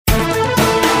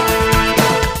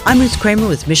I'm Ruth Kramer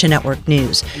with Mission Network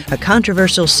News. A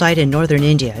controversial site in northern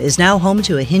India is now home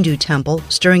to a Hindu temple,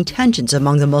 stirring tensions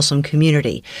among the Muslim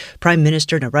community. Prime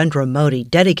Minister Narendra Modi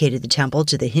dedicated the temple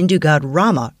to the Hindu god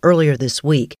Rama earlier this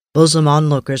week. Muslim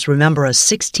onlookers remember a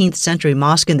 16th century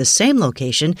mosque in the same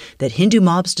location that Hindu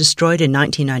mobs destroyed in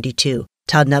 1992.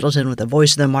 Todd Nettleton with the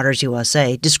Voice of the Martyrs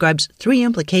USA describes 3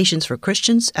 implications for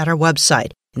Christians at our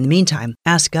website. In the meantime,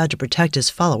 ask God to protect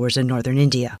his followers in northern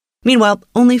India. Meanwhile,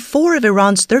 only 4 of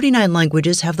Iran's 39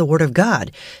 languages have the Word of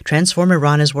God. Transform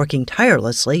Iran is working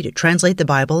tirelessly to translate the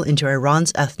Bible into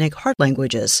Iran's ethnic heart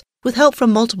languages. With help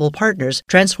from multiple partners,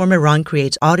 Transform Iran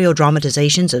creates audio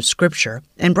dramatizations of Scripture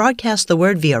and broadcasts the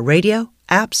Word via radio,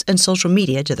 apps, and social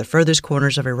media to the furthest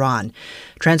corners of Iran.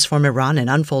 Transform Iran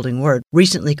and Unfolding Word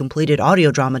recently completed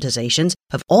audio dramatizations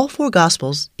of all 4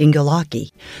 Gospels in Gilaki.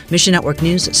 Mission Network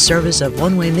News, service of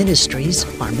One Way Ministries.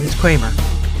 I'm Ruth Kramer.